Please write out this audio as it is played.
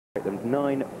them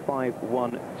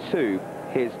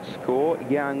 9-5-1-2 his score.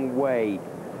 Yang Wei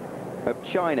of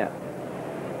China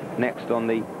next on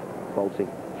the vaulting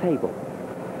table.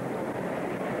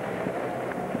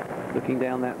 Looking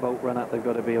down that vault run up, they've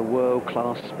got to be a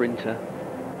world-class sprinter.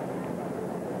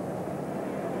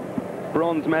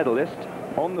 Bronze medalist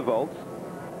on the vault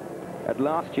at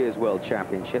last year's World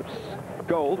Championships.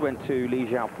 Gold went to Li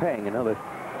Xiaopeng, another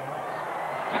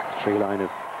factory line of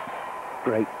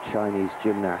great Chinese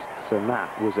gymnasts, and that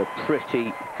was a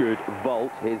pretty good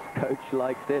vault. His coach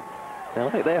likes it. I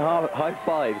think they're high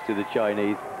fives to the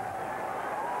Chinese.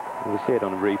 We'll see it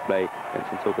on a replay.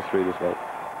 Vincent, talk us through this vault.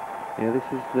 Yeah, this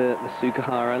is the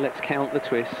Sukahara. Let's count the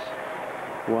twists.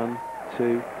 1,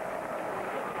 2.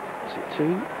 Was it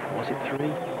 2? Was it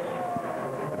 3?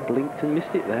 Blinked and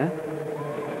missed it there.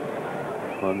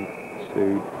 1,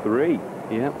 2, 3.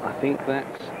 Yeah, I think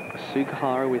that's a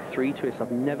Sukahara with 3 twists.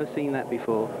 I've never seen that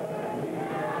before.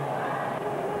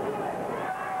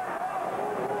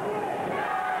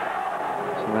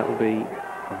 So that will be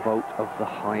a vault of the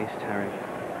highest tariff.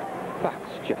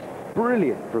 That's just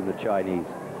brilliant from the Chinese.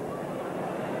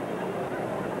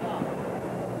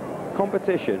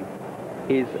 Competition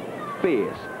is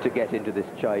fierce to get into this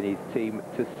Chinese team,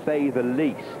 to say the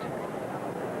least.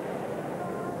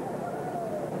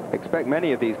 Expect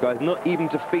many of these guys not even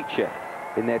to feature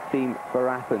in their team for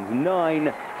Athens.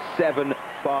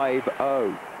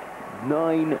 9-7-5-0.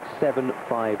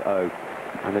 9-7-5-0.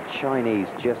 And the Chinese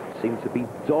just seem to be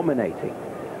dominating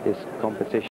this competition.